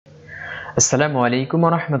আসসালামু আলাইকুম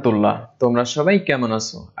ওয়া রাহমাতুল্লাহ। তোমরা সবাই কেমন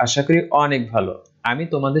আছো? আশা করি অনেক ভালো। আমি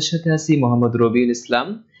তোমাদের সাথে আছি মোহাম্মদ রবিউল ইসলাম।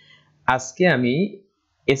 আজকে আমি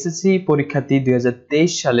এসএসসি পরীক্ষার্থী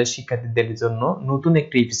 2023 সালের শিক্ষার্থীদের জন্য নতুন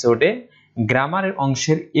একটি এপিসোডে গ্রামারের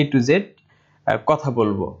অংশের এ টু জেড কথা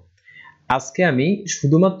বলবো। আজকে আমি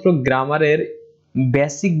শুধুমাত্র গ্রামারের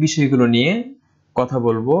বেসিক বিষয়গুলো নিয়ে কথা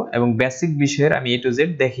বলবো এবং বেসিক বিষয়ের আমি এ টু জেড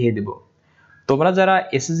দেখিয়ে দেব। তোমরা যারা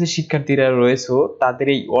এসএসসি শিক্ষার্থীরা রয়েছো তাদের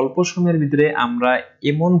এই অল্প সময়ের ভিতরে আমরা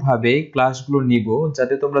এমন ভাবে ক্লাসগুলো নিব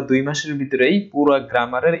যাতে তোমরা 2 মাসের ভিতরেই পুরো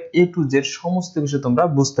গ্রামারের এ টু জেড সমস্ত কিছু তোমরা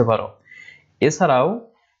বুঝতে পারো। এছাড়াও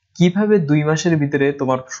কিভাবে 2 মাসের ভিতরে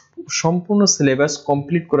তোমার সম্পূর্ণ সিলেবাস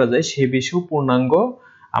কমপ্লিট করা যায় সেই বিষয়ে পূর্ণাঙ্গ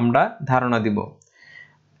আমরা ধারণা দিব।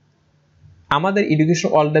 আমাদের এডুকেশন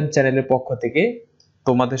অল টাইম চ্যানেলের পক্ষ থেকে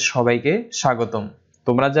তোমাদের সবাইকে স্বাগতম।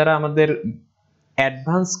 তোমরা যারা আমাদের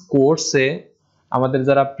অ্যাডভান্স কোর্সে আমাদের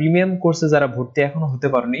যারা প্রিমিয়াম কোর্সে যারা ভর্তি এখনো হতে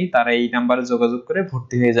পারেনি তারা এই নাম্বারে যোগাযোগ করে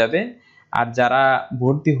ভর্তি হয়ে যাবে। আর যারা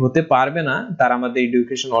ভর্তি হতে পারবে না তারা আমাদের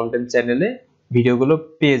এডুকেশন অল টাইম চ্যানেলে ভিডিওগুলো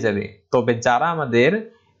পেয়ে যাবে। তবে যারা আমাদের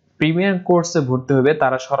প্রিমিয়াম কোর্সে ভর্তি হবে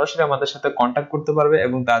তারা সরাসরি আমাদের সাথে কন্টাক্ট করতে পারবে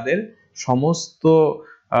এবং তাদের সমস্ত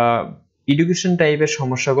এডুকেশন টাইপের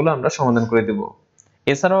সমস্যাগুলো আমরা সমাধান করে দেব।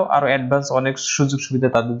 এছাড়াও আরো অ্যাডভান্স অনেক সুযোগ সুবিধা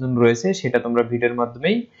তাদের জন্য রয়েছে, সেটা তোমরা ভিডিওর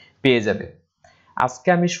মাধ্যমেই পেয়ে যাবে। আজকে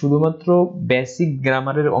আমি শুধুমাত্র বেসিক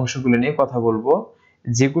গ্রামারের অংশগুলো নিয়ে কথা বলবো,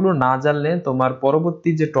 যেগুলো না জানলে তোমার পরবর্তী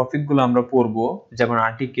যে টপিকগুলো আমরা পড়বো, যেমন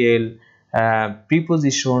article,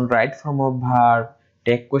 preposition, right form of verb,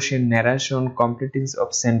 take question, narration, completing of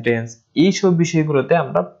sentence, এইসব বিষয়গুলোতে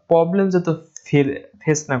আমরা প্রবলেম যাতে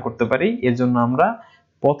ফেস না করতে পারি এর জন্য আমরা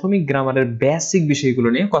প্রথমেই গ্রামারের বেসিক বিষয়গুলো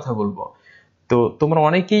নিয়ে কথা বলবো। তো তোমরা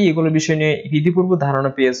অনেকেই এগুলো বিষয় নিয়ে ইতিপূর্বে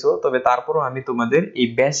ধারণা পেয়েছো, তবে তারপরও আমি তোমাদের এই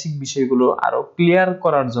বেসিক বিষয়গুলো আরো ক্লিয়ার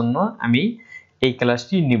করার জন্য আমি এই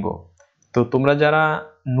ক্লাসটি নিব। তো তোমরা যারা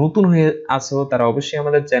নতুন হয়ে আছো তারা অবশ্যই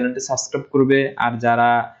আমাদের চ্যানেলটি সাবস্ক্রাইব করবে, আর যারা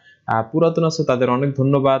পুরাতন আছো তাদের অনেক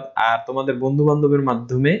ধন্যবাদ। আর তোমাদের বন্ধু বান্ধবের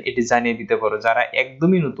মাধ্যমে এটি জানিয়ে দিতে পারো। যারা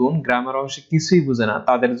একদমই নতুন, গ্রামার অংশে কিছুই বুঝে না,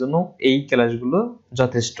 তাদের জন্য এই ক্লাসগুলো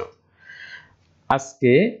যথেষ্ট।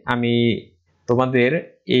 আজকে আমি তোমাদের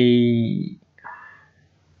এই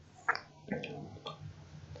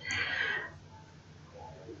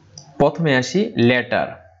প্রথমে আসি লেটার।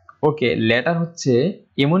 ওকে, লেটার হচ্ছে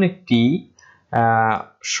এমন একটি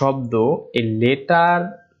শব্দ, এই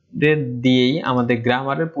লেটারের দিয়েই আমাদের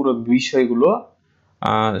গ্রামারের পুরো বিষয়গুলো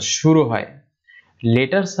শুরু হয়।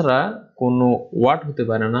 লেটার ছাড়া কোনো ওয়ার্ড হতে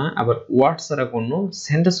পারে না, আবার ওয়ার্ড ছাড়া কোনো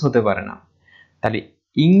সেন্টেন্স হতে পারে না। তাহলে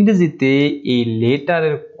ইংরেজিতে এই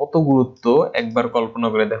লেটারের কত গুরুত্ব একবার কল্পনা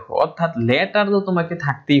করে দেখো। অর্থাৎ লেটার তো তোমাকে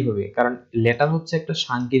থাকতেই হবে, কারণ লেটার হচ্ছে একটা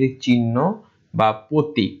সাংকেতিক চিহ্ন বা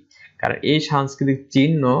প্রতীক। কারণ এই সাংকেতিক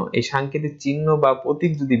চিহ্ন বা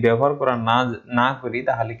প্রতীক যদি ব্যবহার করা না করি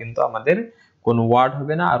তাহলে কিন্তু আমাদের কোনো ওয়ার্ড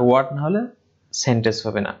হবে না, আর ওয়ার্ড না হলে সেন্টেন্স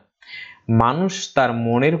হবে না। মানুষ তার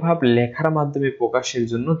মনের ভাব লেখার মাধ্যমে প্রকাশের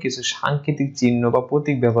জন্য কিছু সাংকেতিক চিহ্ন বা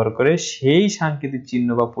প্রতীক ব্যবহার করে, সেই সাংকেতিক চিহ্ন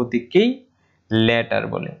বা প্রতীককেই লেটার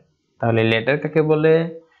বলে। তাহলে লেটার কাকে বলে?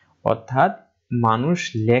 অর্থাৎ মানুষ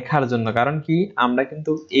লেখার জন্য, কারণ কি আমরা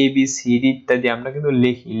কিন্তু ABCD ইত্যাদি আমরা কিন্তু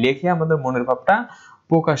লিখে আমাদের মনের ভাবটা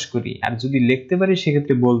প্রকাশ করি। আর যদি লিখতে পারি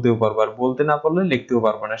সেক্ষেত্রে বলতেও পারবো, আর বলতে না পারলে লিখতেও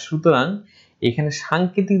পারবো না। সুতরাং এখানে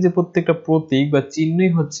সাংকেতিক যে প্রত্যেকটা প্রতীক বা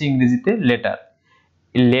চিহ্নই হচ্ছে ইংরেজিতে লেটার।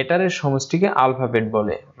 লেটারের সমষ্টিকে আলফাবেট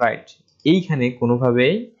বলে, রাইট? এইখানে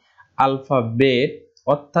কোনোভাবেই আলফাবেট,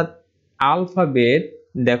 অর্থাৎ আলফাবেট,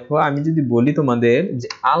 দেখো আমি যদি বলি তোমাদের যে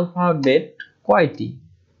আলফাবেট কয়টি,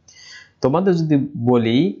 তোমাদের যদি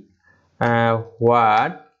বলি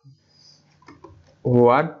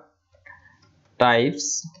what types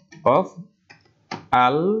of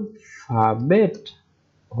alphabet,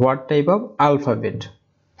 what type of alphabet,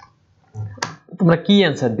 তোমরা কি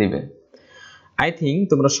অ্যান্সার দিবে? আই থিঙ্ক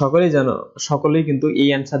তোমরা সকলেই কিন্তু এই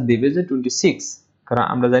অ্যান্সার দিবে যে 26। কারণ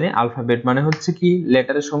আমরা জানি আলফাবেট মানে হচ্ছে কি,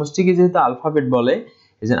 লেটারের সমষ্টিকে যেহেতু আলফাবেট বলে,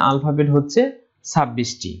 এজন্য আলফাবেট হচ্ছে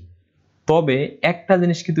 26টি। তবে একটা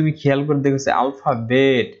জিনিস কি তুমি খেয়াল করে দেখেছো,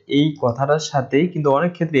 আলফাবেট এই কথাটার সাথেই কিন্তু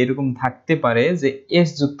অনেক ক্ষেত্রে এরকম থাকতে পারে যে এস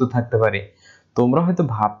যুক্ত থাকতে পারে। তোমরা হয়তো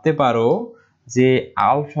ভাবতে পারো যে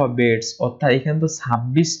আলফাবেটস অর্থাৎ এখানে তো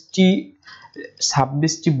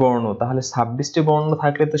 26টি বর্ণ, তাহলে 26টি বর্ণ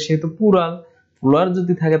থাকলে তো সেহেতু প্লুরাল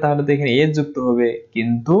যদি থাকে তাহলে তো এখানে এস যুক্ত হবে,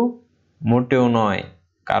 কিন্তু মোটেও নয়।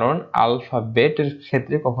 কারণ আলফাবেটের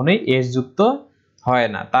ক্ষেত্রে কখনোই এস যুক্ত হয়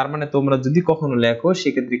না। তার মানে তোমরা যদি কখনো লেখো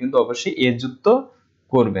সেক্ষেত্রে কিন্তু অবশ্যই এস যুক্ত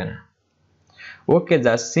করবে না। ওকে,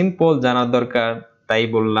 জাস্ট সিম্পল জানার দরকার, তাই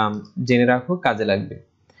বললাম, জেনে রাখো, কাজে লাগবে।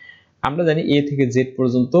 আমরা জানি এ থেকে জেড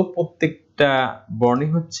পর্যন্ত প্রত্যেকটা বর্ণই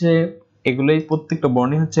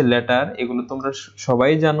হচ্ছে লেটার। এগুলো তোমরা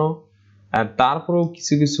সবাই জানো। তারপরেও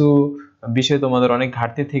কিছু কিছু বিষয় তোমাদের অনেক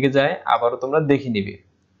ঘাটতি থেকে যায়, আবারও তোমরা দেখে নিবে।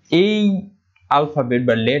 এই অ্যালফাবেট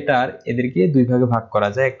বা লেটার এদেরকে দুই ভাগে ভাগ করা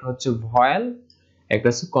যায়, একটা হচ্ছে ভয়েল, একটা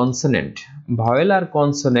হচ্ছে কনসোনেন্ট। ভয়েল আর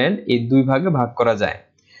কনসোনেন্ট এই দুই ভাগে ভাগ করা যায়।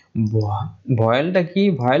 ভয়েলটা কি?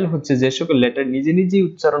 ভয়েল হচ্ছে যে সকল লেটার নিজে নিজেই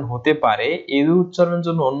উচ্চারণ হতে পারে, এর উচ্চারণের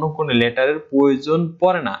জন্য অন্য কোনো লেটারের প্রয়োজন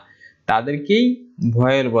পড়ে না, তাদেরকেই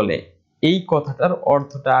ভয়েল বলে। এই কথাটার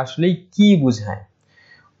অর্থটা আসলে কি বোঝায়?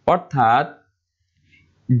 অর্থাৎ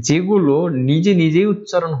যেগুলো নিজে নিজেই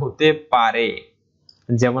উচ্চারণ হতে পারে,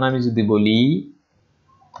 যেমন আমি যদি বলি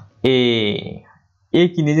এ, এ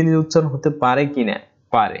কি নিজে নিজে উচ্চারণ হতে পারে কিনা?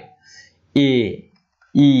 পারে। এ,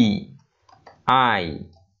 ই, আই,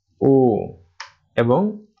 ও এবং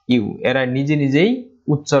ইউ এরা নিজে নিজেই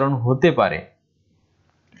উচ্চারণ হতে পারে,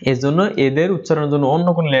 এজন্য এদের উচ্চারণের জন্য অন্য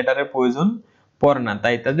কোন লেটারের প্রয়োজন পড়ে না,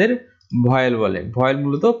 তাই তাদের ভয়েল বলে। ভয়েল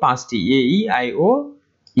মূলত পাঁচটি, এ, ই, আই, ও,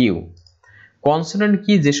 ইউ। কনসোনেন্ট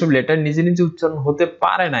কি? যেসব লেটার নিজে নিজে উচ্চারণ হতে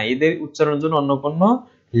পারে না, এদের উচ্চারণের জন্য অন্য কোনো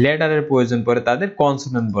লেটারের প্রয়োজন পড়ে, তাদের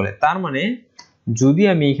কনসোনেন্ট বলে। তার মানে যদি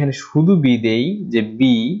আমি এখানে শুধু বি দেই, যে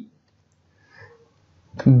বি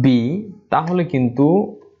বি, তাহলে কিন্তু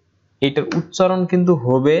এটার উচ্চারণ কিন্তু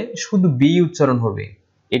হবে শুধু বি উচ্চারণ হবে,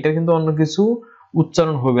 এটা কিন্তু অন্য কিছু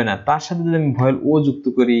উচ্চারণ হবে না। তার সাথে যদি আমি ভয়েল ও যুক্ত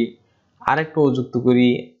করি, আরেকটা ও যুক্ত করি,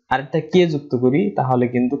 আরেকটা কে যুক্ত করি, তাহলে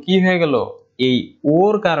কিন্তু কি হয়ে গেল? এই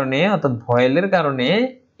ওর কারণে অর্থাৎ ভয়েলের কারণে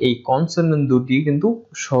এই কনসোনেন্ট দুটি কিন্তু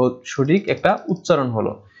সঠিক একটা উচ্চারণ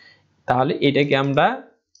হলো। তাহলে এটাকে আমরা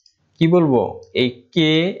কি বলবো? এই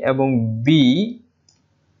কে এবং বি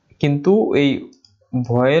কিন্তু এই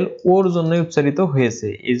ভয়েল ওর জন্য উচ্চারিত হয়েছে,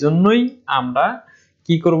 এজন্যই আমরা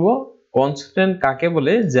কি করব? কনসোনেন্ট কাকে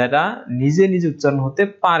বলে? যারা নিজে নিজে উচ্চারণ হতে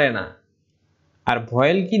পারে না। আর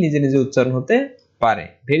ভয়েল কি? নিজে নিজে উচ্চারণ হতে পারে।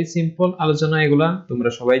 ভেরি সিম্পল আলোচনা, এগুলা তোমরা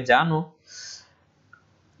সবাই জানো।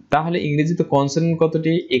 তাহলে ইংরেজিতে কনসোনেন্ট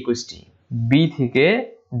কতটি? 21টি। বি থেকে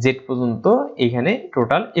জেড পর্যন্ত এখানে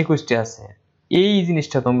টোটাল 21টি আছে। এই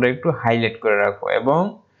জিনিসটা তোমরা একটু হাইলাইট করে রাখো এবং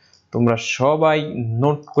তোমরা সবাই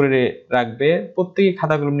নোট করে রাখবে, প্রত্যেকে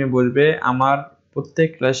খাতা কলম নিয়ে বসবে। আমার প্রত্যেক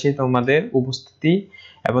ক্লাসে তোমাদের উপস্থিতি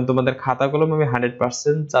এবং তোমাদের খাতা কলম আমি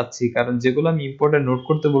 100% চাচ্ছি, কারণ যেগুলো আমি ইম্পর্টেন্ট নোট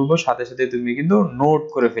করতে বলবো সাথে সাথে তুমি কিন্তু নোট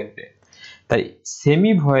করে ফেলবে। তাই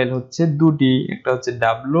সেমি ভয়েল হচ্ছে দুটি, একটা হচ্ছে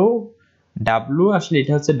ডাব্লু, ডাব্লু আসলে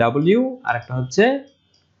এটা হচ্ছে ডাব্লিউ, আর একটা হচ্ছে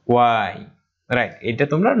ওয়াই। রাইট, এটা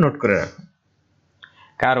তোমরা নোট করে রাখো।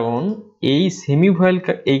 কারণ এই সেমি ভয়েল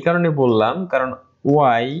এই কারণে বললাম, কারণ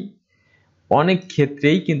ওয়াই অনেক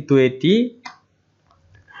ক্ষেত্রেই কিন্তু এটি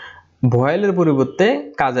ভয়েলের পরিবর্তে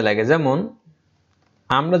কাজে লাগে। যেমন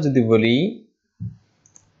আমরা যদি বলি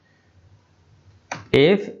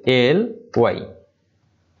এফ এল ওয়াই,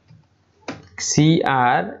 সি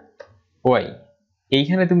আর ওয়াই,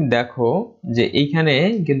 এইখানে তুমি দেখো যে এইখানে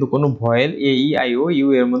কিন্তু কোনো ভয়েল এ, ই, আই, ও, ইউ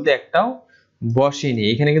এর মধ্যে একটাও বসেনি,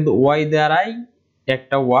 এখানে কিন্তু ওয়াই দ্বারাই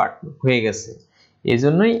একটা ওয়ার্ড হয়ে গেছে,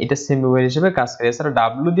 এজন্যই এটা সেমি ভয়েল হিসেবে কাজ করে। এছাড়া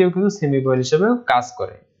ডাব্লু দিয়েও কিন্তু সেমি ভয়েল হিসেবে কাজ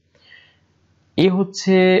করে। এই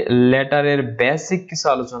হচ্ছে লেটারের বেসিক কিছু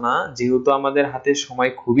আলোচনা। যেহেতু আমাদের হাতে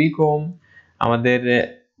সময় খুবই কম, আমাদের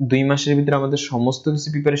 2 মাসের ভিতরে আমাদের সমস্ত কিছু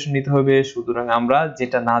প্রিপারেশন নিতে হবে, সুতরাং আমরা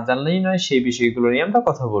যেটা না জানলেই নয় সেই বিষয়গুলো নিয়ে আমরা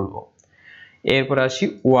কথা বলবো। এরপর আসি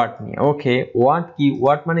ওয়ার্ড নিয়ে। ওকে, ওয়ার্ড কি?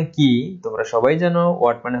 ওয়ার্ড মানে কি তোমরা সবাই জানো?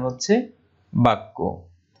 ওয়ার্ড মানে হচ্ছে বাক্য,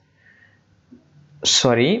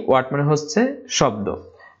 সরি, ওয়ার্ড মানে হচ্ছে শব্দ।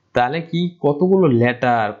 তাহলে কি? কতগুলো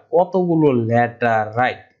লেটার, কতগুলো লেটার,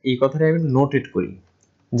 রাইট, এই কথাটা আমি নোটেট করি।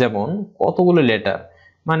 যেমন কতগুলো লেটার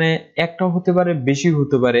মানে একটাও হতে পারে, বেশি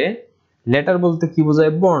হতে পারে। লেটার বলতে কি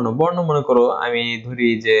বোঝায়? বর্ণ। বর্ণ মনে করো আমি ধরি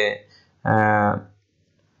যে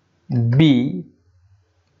বি,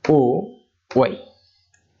 ও, ওয়াই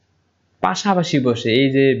পাশাপাশি বসে, এই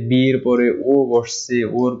যে বি এর পরে ও বসছে,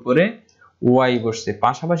 ওর পরে ওয়াই বসছে,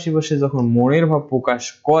 পাশাপাশি বসে যখন মনের ভাব প্রকাশ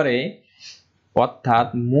করে, অর্থাৎ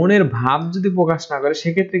মনের ভাব যদি প্রকাশ না করে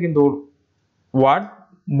সেক্ষেত্রে কিন্তু ওয়ার্ড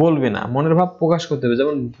বলবে না, মনের ভাব প্রকাশ করতে হবে।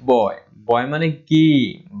 যেমন বয়, বয় মানে কি?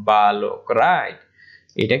 বালক, রাইট,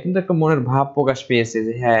 এটা কিন্তু একটা মনের ভাব প্রকাশ পেয়েছে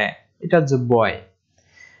যে হ্যাঁ এটা হচ্ছে বয়।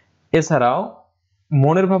 এছাড়াও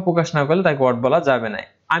মনের ভাব প্রকাশ না করলে তাকে ওয়ার্ড বলা যাবে না।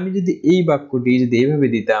 আমি যদি এই বাক্যটি যদি এইভাবে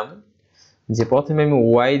দিতাম যে প্রথমে আমি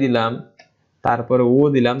ওয়াই দিলাম, তারপরে ও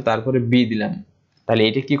দিলাম, তারপরে বি দিলাম, তাহলে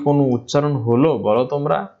এটা কি কোনো উচ্চারণ হলো? বলো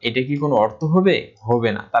তোমরা, এটা কি কোনো অর্থ হবে? হবে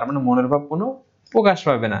না। তার মানে মনের ভাব কোনো প্রকাশ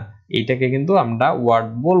পাবে না, এটাকে কিন্তু আমরা ওয়ার্ড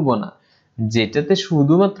বলবো না। যেটাতে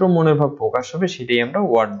শুধুমাত্র মনের ভাব প্রকাশ হবে সেটাই আমরা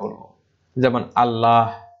ওয়ার্ড বলবো। যেমন আল্লাহ,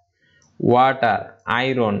 water,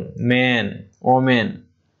 iron, man, women,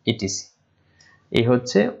 etc. এই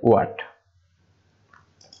হচ্ছে ওয়ার্ড।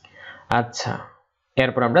 আচ্ছা,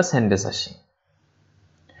 এরপর আমরা সেন্টেন্স আসি।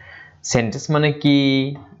 সেন্টেন্স মানে কি?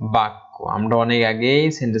 বাক্য। আমরা অনেক আগে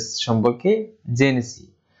সেন্টেন্স সম্পর্কে জেনেছি।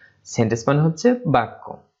 সেন্টেন্স মানে হচ্ছে বাক্য।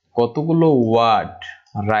 কতগুলো ওয়ার্ড,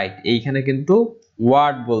 রাইট, এইখানে কিন্তু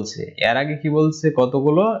ওয়ার্ড বলছে, এর আগে কি বলছে?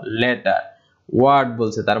 কতগুলো লেটার। ওয়ার্ড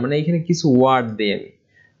বলছে, তার মানে এইখানে কিছু ওয়ার্ড দেই আমি।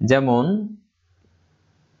 যেমন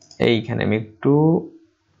এইখানে আমি একটু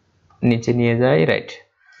নিচে নিয়ে যাই, রাইট।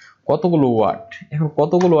 কতগুলো ওয়ার্ড, এখন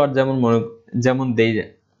কতগুলো ওয়ার্ড যেমন দেই,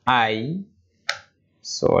 আই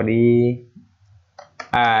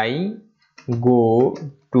গো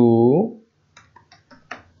টু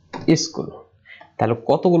স্কুল। তাহলে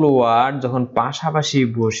কতগুলো ওয়ার্ড যখন পাশাপাশি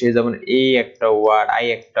বসে, যেমন এই একটা ওয়ার্ড, আই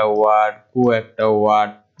একটা ওয়ার্ড, গো একটা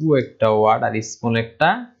ওয়ার্ড, টু একটা ওয়ার্ড, আর স্কুল একটা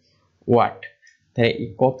ওয়ার্ড। তাই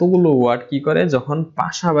কতগুলো ওয়ার্ড কি করে? যখন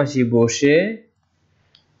পাশাপাশি বসে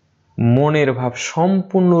মনের ভাব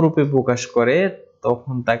সম্পূর্ণরূপে প্রকাশ করে,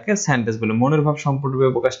 তখন তাকে সেন্টেন্স বলে। মনের ভাব সম্পূর্ণরূপে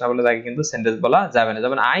প্রকাশ না বলে তাকে কিন্তু সেন্টেন্স বলা যাবে না।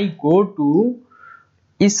 যেমন আই গো টু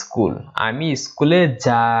স্কুল, আমি স্কুলে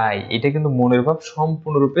যাই, এটা কিন্তু মনের ভাব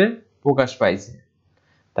সম্পূর্ণরূপে প্রকাশ পাইছে।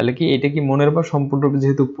 তাহলে কি এটা কি মনের ভাব সম্পূর্ণরূপে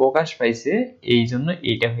যেহেতু প্রকাশ পাইছে, এই জন্য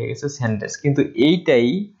এইটা হয়ে গেছে সেন্টেন্স। কিন্তু এইটাই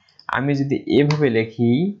আমি যদি এভাবে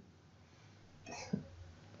লিখি,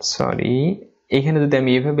 এখানে যদি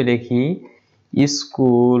আমি এভাবে লিখি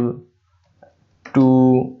স্কুল টু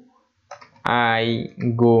আই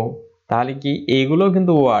গো, তাহলে কি এইগুলো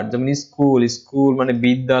কিন্তু ওয়ার্ড। যেমন স্কুল মানে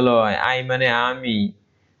বিদ্যালয়, আই মানে আমি,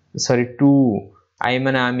 টু আই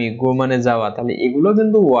মানে আমি, গো মানে যাওয়া, তাহলে এগুলো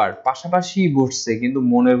কিন্তু ওয়ার্ড, পাশাপাশি বসছে কিন্তু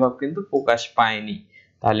মনের ভাব কিন্তু প্রকাশ পায়নি,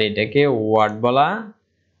 তাহলে এটাকে ওয়ার্ড বলা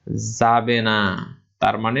যাবে না।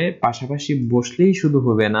 তার মানে পাশাপাশি বসলেই শুধু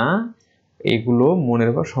হবে না, এগুলো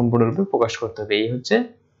মনের ভাব সম্পূর্ণরূপে প্রকাশ করতে হবে। এই হচ্ছে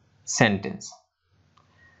সেন্টেন্স।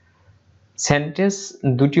 সেন্টেন্স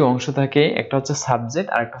দুটি অংশ থাকে, একটা হচ্ছে সাবজেক্ট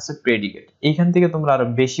আর একটা হচ্ছে প্রেডিকেট। এইখান থেকে তোমরা আরো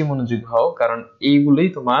বেশি মনোযোগী হও, কারণ এইগুলোই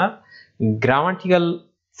তোমার গ্রামাটিক্যাল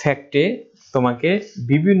ফ্যাক্টে তোমাকে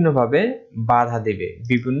বিভিন্নভাবে বাধা দেবে,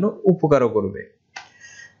 বিভিন্ন উপকারও করবে।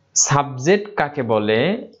 সাবজেক্ট কাকে বলে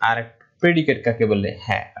আর প্রেডিকেট কাকে বলে?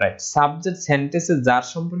 হ্যাঁ, রাইট। সাবজেক্ট সেন্টেন্সে যার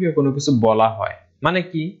সম্পর্কে কোনো কিছু বলা হয়, মানে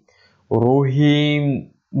কি? রহিম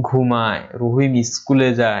ঘুমায়, রহিম স্কুলে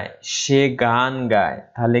যায়, সে গান গায়,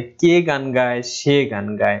 তাহলে কে গান গায়? সে গান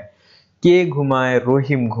গায়। কে ঘুমায়?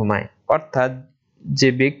 রহিম ঘুমায়। অর্থাৎ যে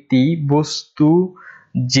ব্যক্তি, বস্তু,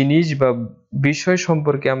 জিনিস বা বিষয়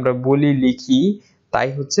সম্পর্কে আমরা বলি, লিখি, তাই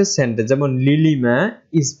হচ্ছে সেন্টেন্স। যেমন Nilima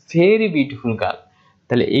is very beautiful girl,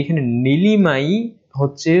 তাহলে এখানে নীলিমাই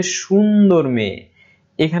হচ্ছে সুন্দর মেয়ে।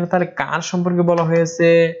 এখানে তাহলে কার সম্পর্কে বলা হয়েছে?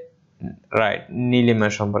 রাইট, নীলিমা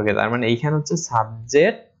সম্পর্কে। তার মানে এইখানে হচ্ছে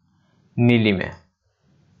সাবজেক্ট নীলিমা।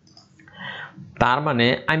 তার মানে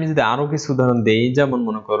আমি যদি আরো কিছু উদাহরণ দেই, যেমন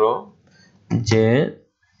মনে করো যে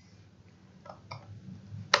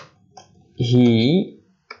হি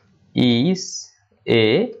ইজ এ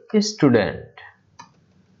স্টুডেন্ট,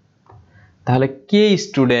 তাহলে কে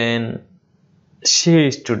স্টুডেন্ট? সে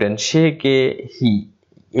স্টুডেন্ট। সে কে? হি।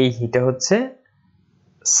 এই হিটা হচ্ছে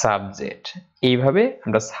সাবজেক্ট। এইভাবে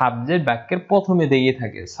আমরা সাবজেক্ট বাক্যের প্রথমে দিয়ে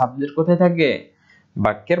থাকে। সাবজেক্ট কোথায় থাকে?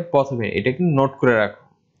 বাক্যের প্রথমে। এটা কিন্তু নোট করে রাখো।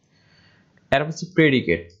 এর হচ্ছে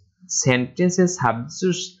প্রেডিকেট। সেন্টেন্সে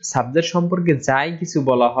সাবজেক্ট সম্পর্কে যাই কিছু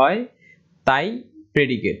বলা হয় তাই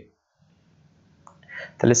প্রেডিকেট।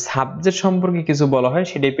 তাহলে সাবজেক্ট সম্পর্কে কিছু বলা হয়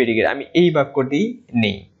সেটাই প্রেডিকেট। আমি এই বাক্যটি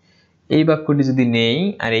নেই, এই বাক্যটি যদি নেই,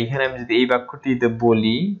 আর এইখানে আমি যদি এই বাক্যটিতে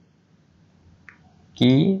বলি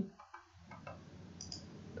কি,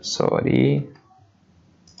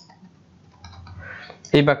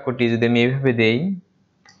 এই বাক্যটি যদি আমি এইভাবে দেই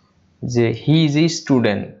যে হি ইজ এ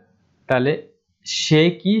স্টুডেন্ট, তাহলে সে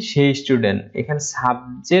কি? সে স্টুডেন্ট। এখানে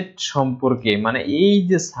সাবজেক্ট সম্পর্কে, মানে এই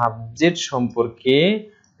যে সাবজেক্ট সম্পর্কে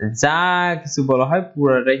যা কিছু বলা হয়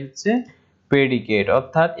পুরোটাই হচ্ছে প্রেডিকেট।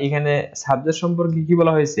 অর্থাৎ এখানে সাবজেক্ট সম্পর্কে কি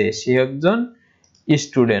বলা হয়েছে? সে একজন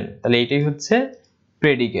স্টুডেন্ট, তাহলে এটাই হচ্ছে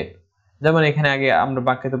প্রেডিকেট। যেমন এখানে আগে আমরা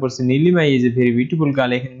বাক্যতে পড়ছি Nilima is a very beautiful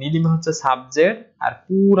girl, এখানে নীলিমা হচ্ছে সাবজেক্ট আর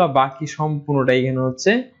পুরা বাকি সম্পূর্ণটা এখানে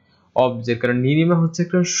হচ্ছে অবজেক্ট, কারণ নীলিমা হচ্ছে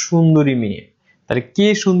একটা সুন্দরী মেয়ে। তাহলে কে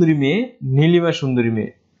সুন্দরী মেয়ে? নীলিমা সুন্দরী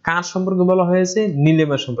মেয়ে। কার সম্পর্কে বলা হয়েছে?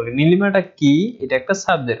 নীলিমা সম্পর্কে। নীলিমাটা কি? এটা একটা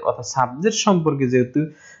সাবজেক্ট। অর্থাৎ সাবজেক্ট সম্পর্কে যেহেতু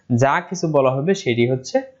যা কিছু বলা হবে সেটি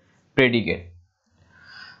হচ্ছে প্রেডিকেট।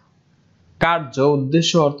 কার্য,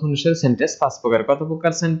 উদ্দেশ্য, অর্থ অনুসারে সেন্টেন্স 5 প্রকার। কত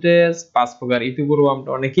প্রকার সেন্টেন্স? 5 প্রকার। ইতিপূর্বে আমরা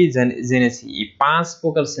অনেকেই জেনেছি। এই 5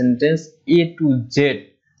 প্রকার সেন্টেন্স এ টু জেড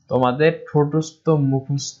তোমাদের ঠোঁটস্থ,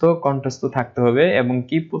 মুখস্থ, কণ্ঠস্থ থাকতে হবে, এবং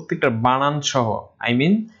কি প্রত্যেকটা বানান সহ।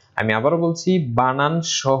 আমি আবারও বলছি, বানান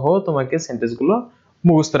সহ তোমাকে সেন্টেন্সগুলো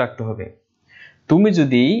মুখস্থ রাখতে হবে। তুমি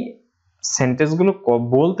যদি সেন্টেন্সগুলো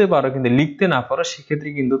বলতে পারো কিন্তু লিখতে না পারো, সেক্ষেত্রে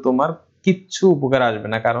কিন্তু তোমার কিচ্ছু উপকার আসবে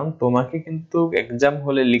না, কারণ তোমাকে কিন্তু এক্সাম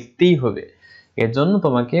হলে লিখতেই হবে। এর জন্য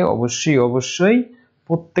তোমাকে অবশ্যই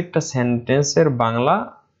প্রত্যেকটা সেন্টেন্সের বাংলা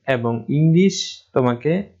এবং ইংলিশ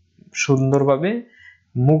তোমাকে সুন্দরভাবে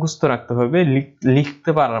মুখস্থ রাখতে হবে,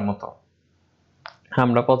 লিখতে পারার মতো।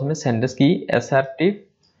 আমরা প্রথমে সেন্টেন্স কি, assertive,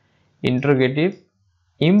 interrogative,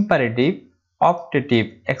 imperative, optative,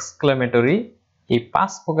 exclamatory, এই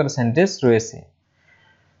 5 প্রকার সেন্টেন্স রয়েছে।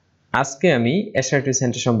 আজকে আমি অ্যাসার্টিভ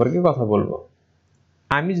সেন্টেন্স সম্পর্কে কথা বলবো।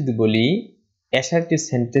 আমি যদি বলি অ্যাসার্টিভ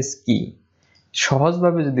সেন্টেন্স কি,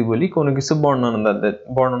 সহজভাবে যদি বলি কোনো কিছু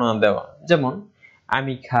বর্ণনা দেওয়া, যেমন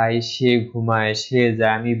আমি খাই, সে ঘুমায়, সে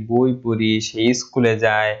যায়, আমি বই পড়ি, সে স্কুলে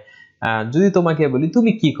যায়। যদি তোমাকে বলি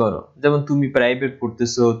তুমি কি করো, যেমন তুমি প্রাইভেট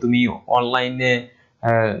পড়তেছো, তুমি অনলাইনে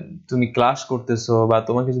তুমি ক্লাস করতেছো, বা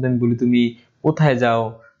তোমাকে যদি আমি বলি তুমি কোথায় যাও,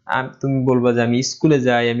 তুমি বলবা যে আমি স্কুলে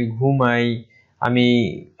যাই, আমি ঘুমাই, আমি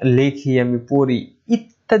লেখি, আমি পড়ি,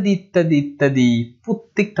 ইত্যাদি ইত্যাদি ইত্যাদি।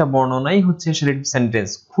 প্রত্যেকটা বর্ণনাই হচ্ছে অ্যাসার্টিভ সেন্টেন্স।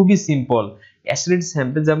 খুবই সিম্পল। অ্যাসার্টিভ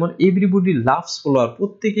সেন্টেন্স যেমন এভরিবডি লাভস ফ্লাওয়ার,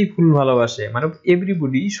 প্রত্যেকেই ফুল ভালোবাসে, মানে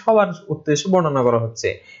এভরিবডি সবার উদ্দেশ্যে বর্ণনা করা হচ্ছে।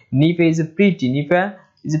 Nipa is a pretty, Nipa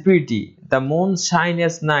is a pretty, the moon shine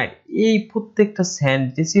as night, এই প্রত্যেকটা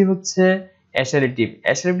সেন্টেন্সই হচ্ছে অ্যাসার্টিভ।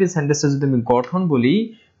 অ্যাসার্টিভ সেন্টেন্সের যদি আমি গঠন বলি,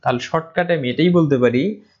 তাহলে শর্টকাটে আমি এটাই বলতে পারি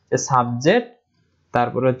যে সাবজেক্ট,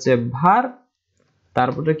 তারপর হচ্ছে ভার্ব,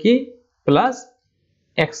 তারপরে কি প্লাস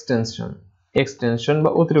এক্সটেনশন বা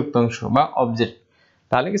অতিরিক্ত অংশ বা অবজেক্ট।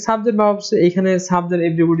 তাহলে কি সাবজেক্ট বা অবজেক্ট, এখানে সাবজেক্ট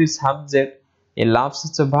এভরিবডি সাবজেক্ট, এই লাভস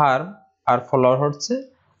হচ্ছে ভার্ব, আর ফলোয়ার হচ্ছে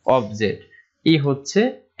অবজেক্ট। এই হচ্ছে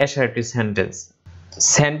অ্যাসার্টিভ সেন্টেন্স।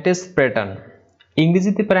 সেন্টেন্স প্যাটার্ন,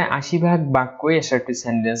 ইংরেজিতে প্রায় 80% বাক্যই অ্যাসার্টিভ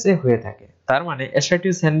সেন্টেন্সে হয়ে থাকে। তার মানে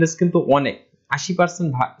অ্যাসার্টিভ সেন্টেন্স কিন্তু অনেক, 80%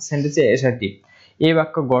 সেন্টেন্সে অ্যাসার্টিভ। এই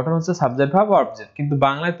বাক্য গঠন হচ্ছে সাবজেক্ট ভার্ব অবজেক্ট, কিন্তু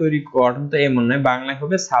বাংলায় তৈরি গঠন তো এমন নয়। বাংলায়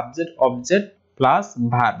হবে সাবজেক্ট অবজেক্ট প্লাস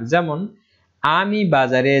ভার্ব। যেমন আমি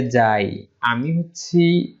বাজারে যাই, আমি হচ্ছি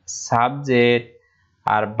সাবজেক্ট,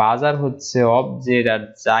 আর বাজার হচ্ছে অবজেক্ট, আর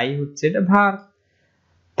যাই হচ্ছে এটা ভার্ব।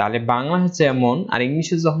 তাহলে বাংলা হচ্ছে এমন। আর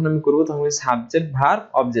ইংলিশে যখন আমি করবো তখন সাবজেক্ট ভার্ব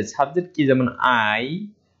অবজেক্ট। সাবজেক্ট কি, যেমন আই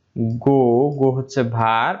গো, গো হচ্ছে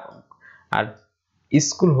ভার্ব, আর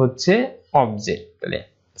স্কুল হচ্ছে অবজেক্ট। তাহলে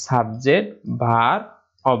সাবজেক্ট ভার্ব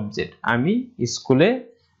অবজেক্ট, আমি স্কুলে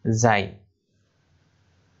যাই।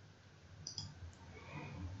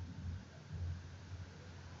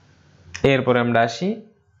 এরপরে আমরা আসি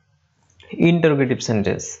ইন্টারোগেটিভ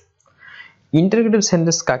সেন্টেন্স। ইন্টারোগেটিভ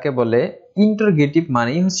সেন্টেন্স কাকে বলে? ইন্টারোগেটিভ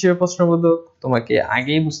মানেই হচ্ছে প্রশ্নবোধক। তোমাকে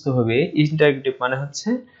আগেই বুঝতে হবে ইন্টারোগেটিভ মানে হচ্ছে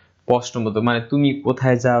প্রশ্নবোধক, মানে তুমি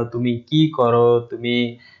কোথায় যাও, তুমি কি করো, তুমি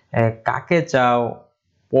কাকে চাও,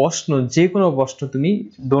 প্রশ্ন, যে কোনো প্রশ্ন তুমি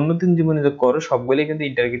দৈনন্দিন জীবনে যে করো সবগুলোই কিন্তু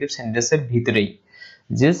ইন্টারোগেটিভ সেন্টেন্সের ভিতরেই।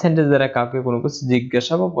 যে সেন্টেন্স দ্বারা কাউকে কোনো কিছু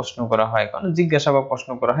জিজ্ঞাসা বা প্রশ্ন করা হয়, কারণ জিজ্ঞাসা বা প্রশ্ন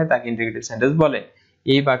করা হয়, তাকে ইন্টারোগেটিভ সেন্টেন্স বলে।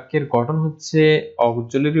 এই বাক্যের গঠন হচ্ছে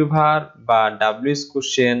অক্সিলারি ভার্ব বা ডাব্লিউএস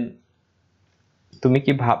কোশ্চেন। তুমি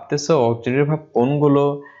কি ভাবতেছো অক্সিলারি ভার্ব কোনগুলো?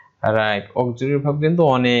 রাইট, অক্সিলারি ভার্ব কিন্তু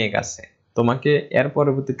অনেক আছে। তোমাকে এর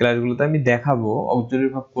পরবর্তী ক্লাসগুলোতে আমি দেখাবো অক্সিলারি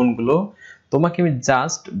ভার্ব কোনগুলো। তোমাকে আমি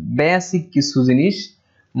জাস্ট বেসিক কিছু জিনিস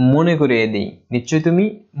মনে করিয়ে দিই, নিশ্চয়ই তুমি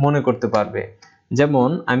মনে করতে পারবে। যেমন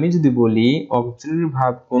আমি যদি বলি অক্সিলারি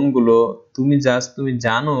ভার্ব কোনগুলো, তুমি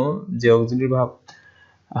জানো যে অক্সিলারি ভার্ব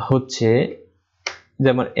হচ্ছে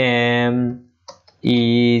যেমন M,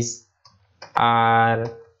 is, R,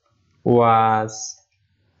 was,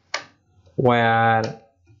 were,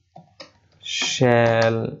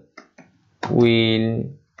 shall, will,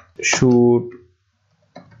 should,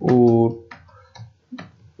 would,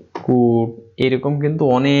 could, এরকম কিন্তু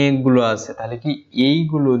অনেকগুলো আছে। তাহলে কি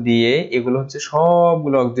এইগুলো দিয়ে, এগুলো হচ্ছে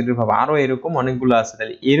সবগুলো অক্সিলারি ভার্ব, আরো এরকম অনেকগুলো আছে।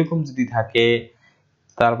 তাহলে এরকম যদি থাকে,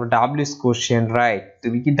 তারপর ডাব্লিউএস কোশ্চেন, রাইট।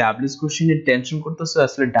 তুমি কি ডাব্লিউএস কোশ্চেনের টেনশন করতেছো?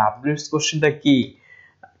 আসলে ডাব্লিউএস কোশ্চেনটা কি?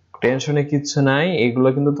 টেনশনে কিচ্ছু নাই, এগুলো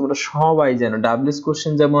কিন্তু তোমরা সবাই জানো। ডাব্লিউএস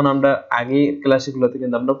কোশ্চেন যেমন আমরা আগে ক্লাসগুলোতে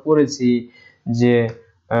কিন্তু আমরা পড়েছি যে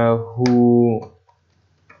হু,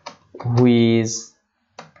 হুইজ,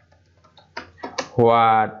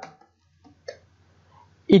 হোয়াট,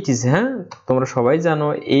 ইট ইজ। হ্যাঁ, তোমরা সবাই জানো।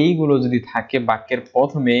 এইগুলো যদি থাকে বাক্যের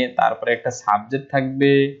প্রথমে, তারপরে একটা সাবজেক্ট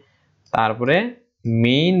থাকবে, তারপরে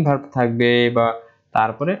মেইন ভার্ব থাকবে, বা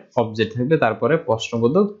তারপরে অবজেক্ট থাকবে, তারপরে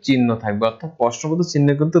প্রশ্নবোধক চিহ্ন থাকবে। অর্থাৎ প্রশ্নবোধক চিহ্ন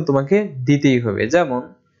কিন্তু তোমাকে দিতেই হবে। যেমন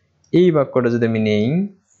এই বাক্যটা যদি আমি নেই,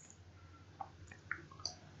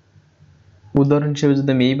 উদাহরণ হিসেবে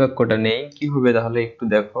যদি আমি এই বাক্যটা নেই, কি হবে তাহলে একটু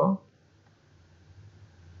দেখো।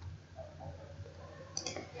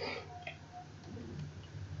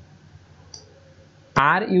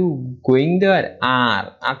 আর ইউ গোয়িং দেয়ার,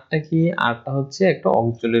 আরটা কি? আরটা হচ্ছে একটা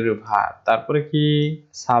অক্সিলারি ভার্ব। তারপরে কি?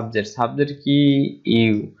 সাবজেক্ট কি?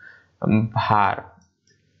 ইউ। ভার্ব,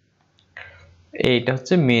 এইটা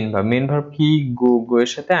হচ্ছে মেইন ভার্ব। মেইন ভার্ব কি? গো, গো এর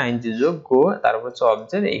সাথে আইএনজি যোগ, গো, তারপর হচ্ছে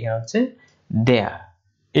অবজেক্ট, এখানে হচ্ছে দেয়ার।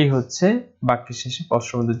 এই হচ্ছে বাক্যের শেষে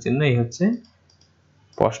প্রশ্নবোধক চিহ্ন, এই হচ্ছে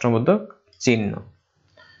প্রশ্নবোধক চিহ্ন।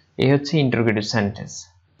 এই হচ্ছে ইন্টারোগেটিভ সেন্টেন্স।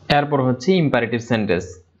 এরপর হচ্ছে ইম্পারেটিভ সেন্টেন্স,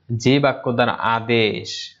 যে বাক্য দ্বারা আদেশ,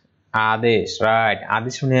 আদেশ, রাইট,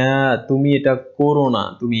 আদেশ শুনে তুমি এটা করো না,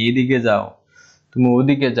 তুমি এদিকে যাও, তুমি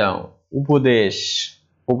ওদিকে যাও। উপদেশ,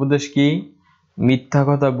 উপদেশ কি? মিথ্যা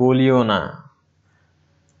কথা বলিও না,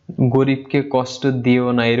 গরিবকে কষ্ট দিও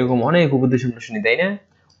না, এরকম অনেক উপদেশ আমরা শুনি, তাই না?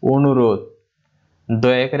 অনুরোধ,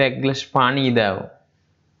 দয়া করে এক গ্লাস পানি দাও,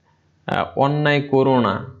 অন্যায় করো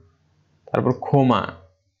না, তারপর ক্ষমা,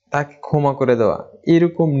 তাকে ক্ষমা করে দেওয়া,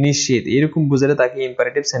 এরকম নিষেধ, এরকম বুঝালে তাকে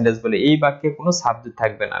ইম্পারেটিভ সেন্টেন্স বলে। এই বাক্যে কোনো সাবজেক্ট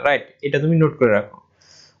থাকবে না, রাইট? এটা তুমি নোট করে রাখো।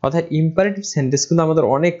 অর্থাৎ ইম্পারেটিভ সেন্টেন্স কিন্তু আমাদের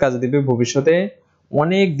অনেক কাজ দিবে, ভবিষ্যতে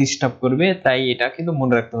অনেক ডিস্টার্ব করবে, তাই এটা কিন্তু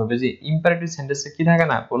মনে রাখতে হবে যে ইম্পারেটিভ সেন্টেন্সে কি থাকে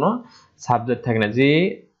না? কোনো সাবজেক্ট থাকে না। যে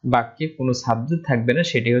বাক্যে কোনো সাবজেক্ট থাকবে না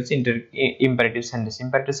সেটাই হচ্ছে ইম্পারেটিভ সেন্টেন্স।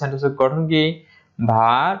 ইম্পারেটিভ সেন্টেন্সের গঠন কি?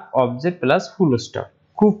 Verb, object plus full stop.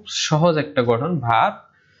 খুব সহজ একটা গঠন, ভার্ব,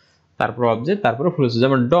 তারপর অবজেক্ট, তারপরে ফুল স্টপ।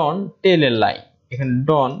 যেমন ডন টেল এ লাই, এখানে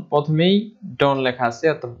ডন প্রথমেই ডন লেখা আছে,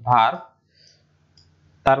 অর্থাৎ ভার্ব,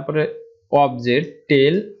 তারপরে অবজেক্ট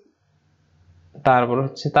টেল, তারপর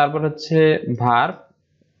হচ্ছে ভার্ব,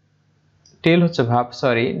 টেল হচ্ছে ভার্ব,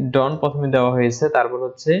 সরি, ডন প্রথমে দেওয়া হয়েছে, তারপর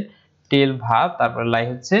হচ্ছে টেল ভার্ব, তারপর লাই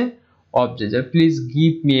হচ্ছে object. Please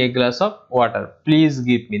give me a glass of water, please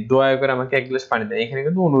give me, দয়া করে আমাকে এক গ্লাস পানি দেন, এখানে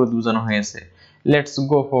কিন্তু অনুরোধ বোঝানো হয়েছে। লেটস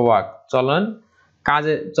গো ফর ওয়াক, চলুন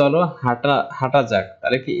কাজে, চলো হাঁটা যাক,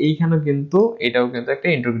 তাহলে কি এইখানেও কিন্তু এটাও কিন্তু একটা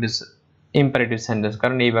ইম্পারেটিভ সেন্টেন্স,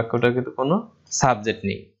 কারণ এই বাক্যটা কিন্তু কোনো সাবজেক্ট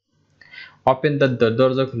নেই। ওপেন দ্য ডোর,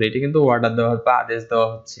 দরজা খুলে, এটা কিন্তু অর্ডার দেওয়া বা আদেশ দেওয়া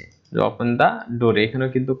হচ্ছে, ওপেন দ্য ডোর, এখানেও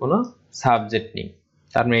কিন্তু কোনো সাবজেক্ট নেই,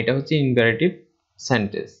 তার মানে এটা হচ্ছে ইম্পারেটিভ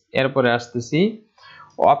সেন্টেন্স। এরপরে আসতেছি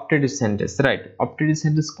optative sentence, right? Optative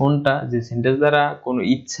sentence কোনটা? যে সেন্টেন্স দ্বারা কোনো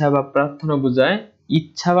ইচ্ছা বা প্রার্থনা বোঝায়,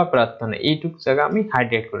 ইচ্ছা বা প্রার্থনা, এইটুকু জায়গা আমি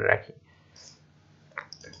হাইলাইট করে রাখি।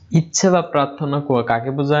 ইচ্ছা বা প্রার্থনা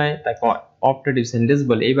কাকে বোঝায়? তাকে অপটেটিভ সেন্টেন্স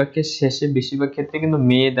বলে। এই বাক্যের শেষে বেশিরভাগ ক্ষেত্রে কিন্তু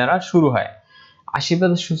মেয়ে দ্বারা শুরু হয়,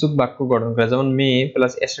 আশীর্বাদের সূচক বাক্য গঠন করে, যেমন মেয়ে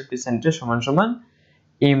প্লাস অ্যাসার্টিভ সেন্টেন্স সমান সমান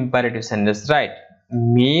ইম্পারেটিভ সেন্টেন্স, রাইট?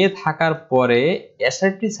 মেয়ে থাকার পরে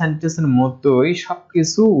অ্যাসার্টিভ সেন্টেন্সের মতোই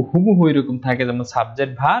সবকিছু হুবহু এরকম থাকে, যেমন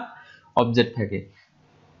সাবজেক্ট, ভার্ব, অবজেক্ট থাকে,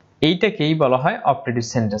 এইটাকেই বলা হয় অপটেটিভ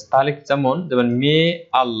সেন্টেন্স। তাহলে যেমন মে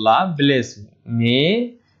আল্লাহ ব্লেস, মে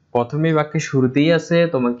প্রথমে বাক্যের শুরুতেই আছে,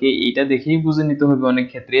 তোমাকে এটা দেখেই বুঝে নিতে হবে অনেক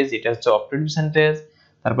ক্ষেত্রে যেটা হচ্ছে অপটেটিভ সেন্টেন্স।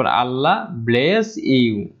 তারপর আল্লাহ bless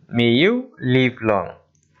you, may you live long.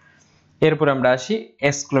 এরপর আমরা আসি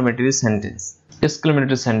এক্সক্লেমেটরি সেন্টেন্স।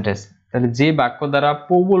 এক্সক্লেমেটরি সেন্টেন্স, তাহলে যে বাক্য দ্বারা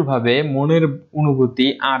প্রবল ভাবে মনের অনুভূতি,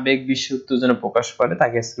 আবেগ, বিস্ময়, উত্তেজনা প্রকাশ করে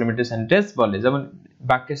তাকে এক্সক্লেমেটরি সেন্টেন্স বলে। যেমন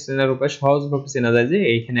বাক্যের চেনার উপায় সহজভাবে চেনা যায় যে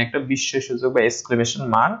এইখানে একটা বিস্ময় সূচক বা এক্সক্লেমেশন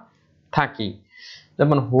মার্ক থাকে।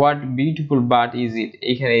 যেমন what beautiful but is it,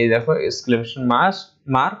 এখানে এই দেখো এক্সক্লেমেশন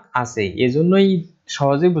মার্ক আছে, এজন্যই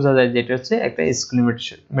সহজেই বোঝা যায় যে এটা হচ্ছে একটা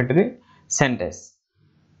এক্সক্লেমেটরি সেন্টেন্স।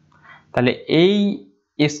 তাহলে এই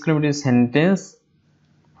এক্সক্লেমেটরি সেন্টেন্স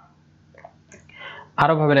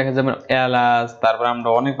আরো ভাবে লেখা, যেমন এলাস, তারপর আমরা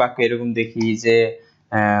অনেক বাক্য এরকম দেখি যে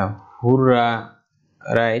হুররা,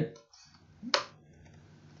 রাইট?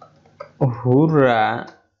 হুররা,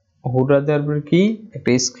 হুররা দেওয়ার পর কি একটা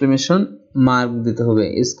এক্সক্লেমেশন মার্ক দিতে হবে,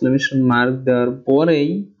 এক্সক্লেমেশন মার্ক দেওয়ার পরেই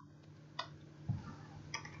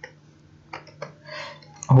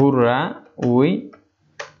হুররা উই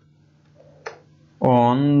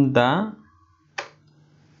অন দা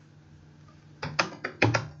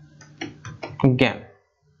গেম।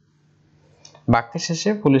 বাক্যের শেষে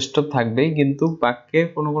ফুল স্টপ থাকবেই, কিন্তু বাক্যের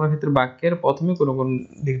কোনো কোনো ক্ষেত্রে বাক্যের প্রথমে কোনো কোনো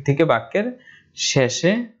দিক থেকে বাক্যের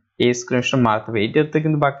শেষে এই এক্সক্লেমেশন মার্ক হবে। এটাতে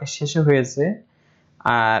কিন্তু বাক্যের শেষে হয়েছে,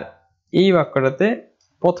 আর এই বাক্যটাতে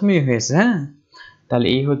প্রথমেই হয়েছে। হ্যাঁ, তাহলে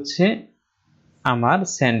এই হচ্ছে আমার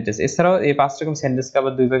সেন্টেন্স। এছাড়াও এই 5 রকম সেন্টেন্সকে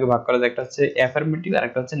আবার দুই ভাগে ভাগ করা যায়, একটা হচ্ছে অ্যাফার্মেটিভ আর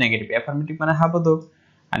একটা হচ্ছে নেগেটিভ। অ্যাফার্মেটিভ মানে হ্যাবোধক,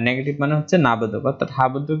 আর নেগেটিভ মানে হচ্ছে নাবোধক, অর্থাৎ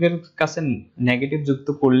হ্যাবোধকের কাছে নেগেটিভ যুক্ত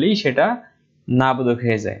করলেই সেটা নাবোধক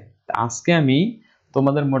হয়ে যায়। আজকে আমি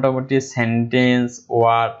তোমাদের মোটামুটি সেন্টেন্স,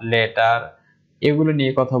 ওয়ার্ড, লেটার এগুলো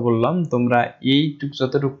নিয়ে কথা বললাম। তোমরা এইটুকু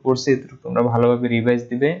যতটুকু পড়ছি তোমরা ভালোভাবে রিভাইজ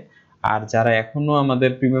দিবে। আর যারা এখনো আমাদের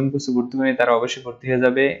প্রিমিয়াম কোর্সে ভর্তি হয়নি তারা অবশ্যই ভর্তি হয়ে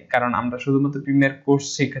যাবে, কারণ আমরা শুধুমাত্র প্রিমিয়াম কোর্স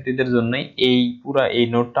শিক্ষার্থীদের জন্যই এই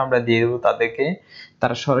নোটটা আমরা দিয়ে দেবো তাদেরকে।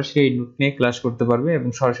 তারা সরাসরি এই নোট নিয়ে ক্লাস করতে পারবে এবং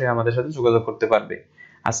সরাসরি আমাদের সাথে যোগাযোগ করতে পারবে।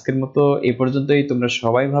 আজকের মতো এই পর্যন্তই। তোমরা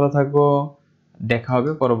সবাই ভালো থাকো, দেখা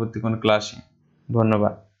হবে পরবর্তী কোনো ক্লাসে।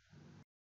 ধন্যবাদ।